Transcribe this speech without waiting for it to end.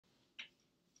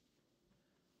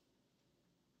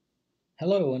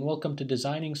Hello and welcome to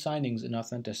Designing Signings in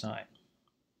Authentisign.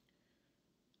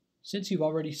 Since you've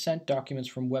already sent documents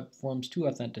from web forms to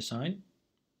Authentisign,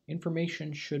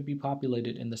 information should be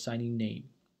populated in the signing name.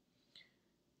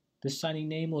 This signing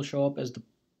name will show up as the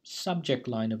subject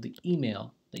line of the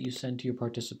email that you send to your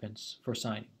participants for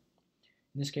signing.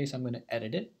 In this case, I'm going to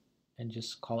edit it and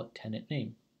just call it tenant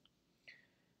name.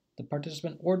 The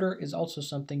participant order is also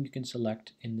something you can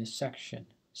select in this section.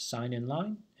 Sign in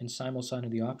line and simulsign are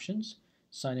the options.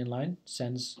 Sign in line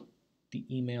sends the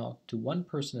email to one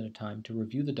person at a time to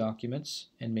review the documents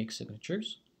and make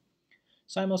signatures.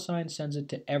 Simulsign sends it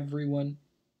to everyone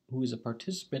who is a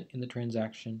participant in the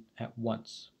transaction at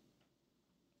once.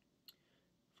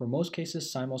 For most cases,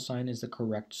 simulsign is the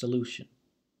correct solution.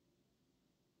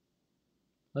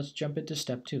 Let's jump into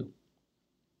step 2.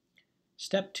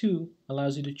 Step 2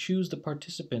 allows you to choose the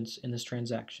participants in this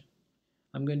transaction.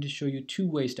 I'm going to show you two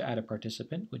ways to add a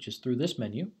participant, which is through this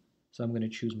menu. So I'm going to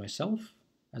choose myself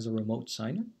as a remote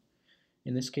signer.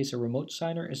 In this case, a remote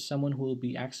signer is someone who will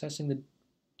be accessing the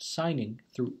signing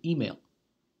through email.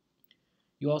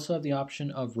 You also have the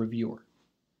option of reviewer.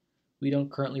 We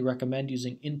don't currently recommend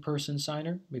using in-person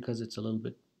signer because it's a little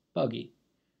bit buggy.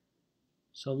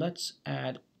 So let's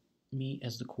add me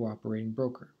as the cooperating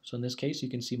broker. So in this case, you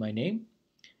can see my name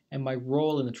and my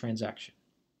role in the transaction.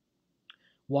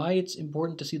 Why it's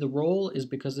important to see the role is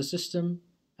because the system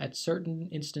at certain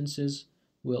instances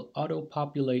will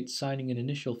auto-populate signing and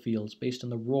initial fields based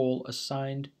on the role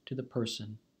assigned to the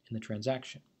person in the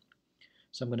transaction.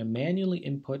 So I'm going to manually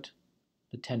input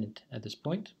the tenant at this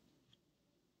point.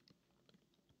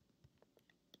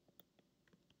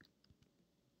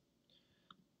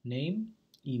 Name,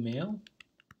 email,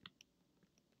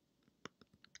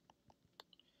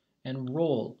 and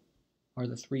role are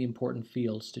the three important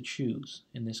fields to choose.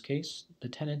 In this case, the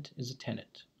tenant is a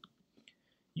tenant.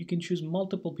 You can choose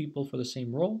multiple people for the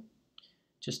same role.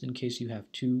 Just in case you have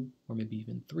 2 or maybe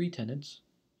even 3 tenants,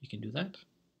 you can do that.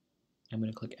 I'm going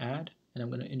to click Add, and I'm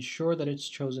going to ensure that it's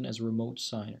chosen as remote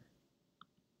signer.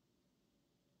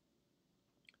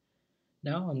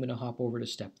 Now I'm going to hop over to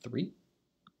step 3.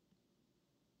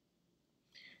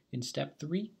 In step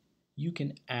 3, you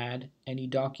can add any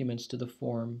documents to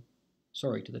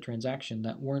the transaction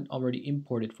that weren't already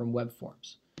imported from web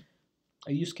forms.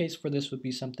 A use case for this would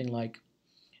be something like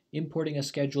importing a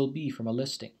Schedule B from a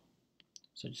listing.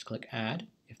 So just click Add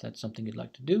if that's something you'd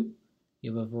like to do.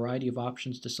 You have a variety of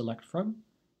options to select from.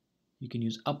 You can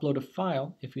use Upload a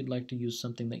File if you'd like to use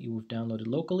something that you have downloaded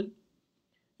locally.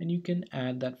 And you can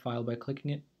add that file by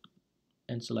clicking it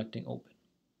and selecting Open.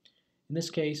 In this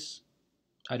case,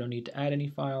 I don't need to add any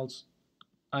files.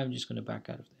 I'm just going to back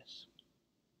out of this.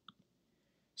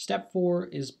 Step 4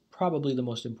 is probably the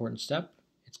most important step.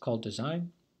 It's called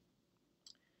Design.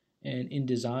 And in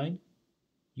Design,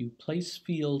 you place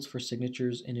fields for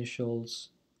signatures, initials,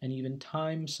 and even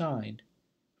time signed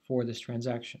for this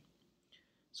transaction.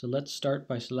 So let's start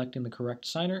by selecting the correct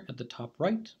signer at the top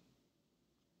right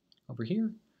over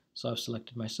here. So I've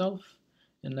selected myself,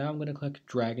 and now I'm going to click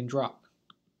Drag and Drop.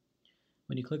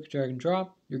 When you click Drag and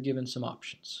Drop, you're given some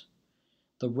options.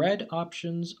 The red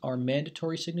options are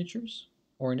mandatory signatures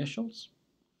or initials.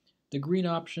 The green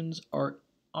options are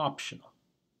optional.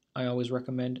 I always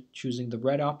recommend choosing the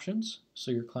red options so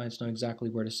your clients know exactly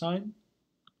where to sign.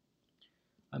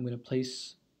 I'm going to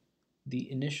place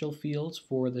the initial fields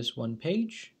for this one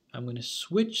page. I'm going to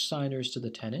switch signers to the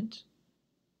tenant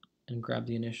and grab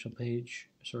the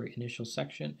initial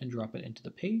section and drop it into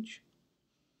the page.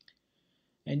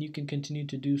 And you can continue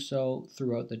to do so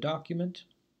throughout the document.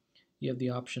 You have the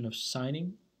option of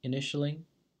signing, initialing,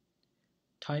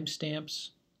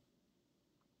 timestamps,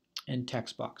 and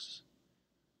text boxes.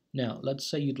 Now, let's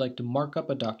say you'd like to mark up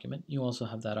a document. You also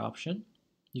have that option.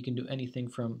 You can do anything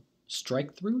from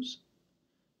strike-throughs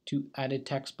to added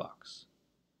text box.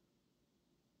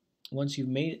 Once you've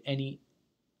made any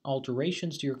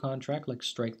alterations to your contract, like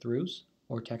strike-throughs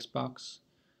or text box,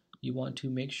 you want to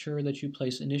make sure that you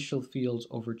place initial fields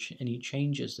over any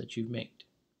changes that you've made.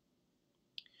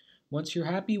 Once you're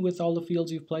happy with all the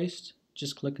fields you've placed,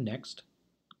 just click Next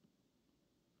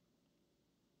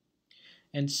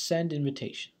and send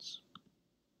invitations.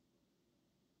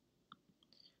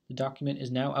 The document is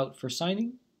now out for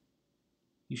signing.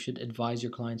 You should advise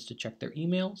your clients to check their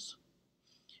emails.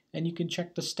 And you can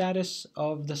check the status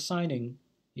of the signing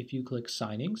if you click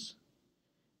Signings,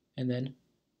 and then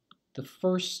the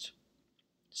first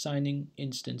signing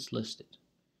instance listed.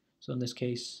 So in this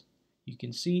case, you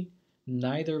can see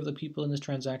neither of the people in this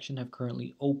transaction have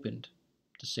currently opened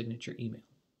the signature email.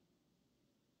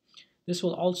 This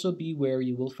will also be where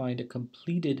you will find a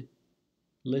completed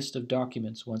list of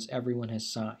documents once everyone has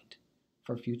signed.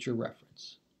 for future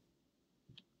reference.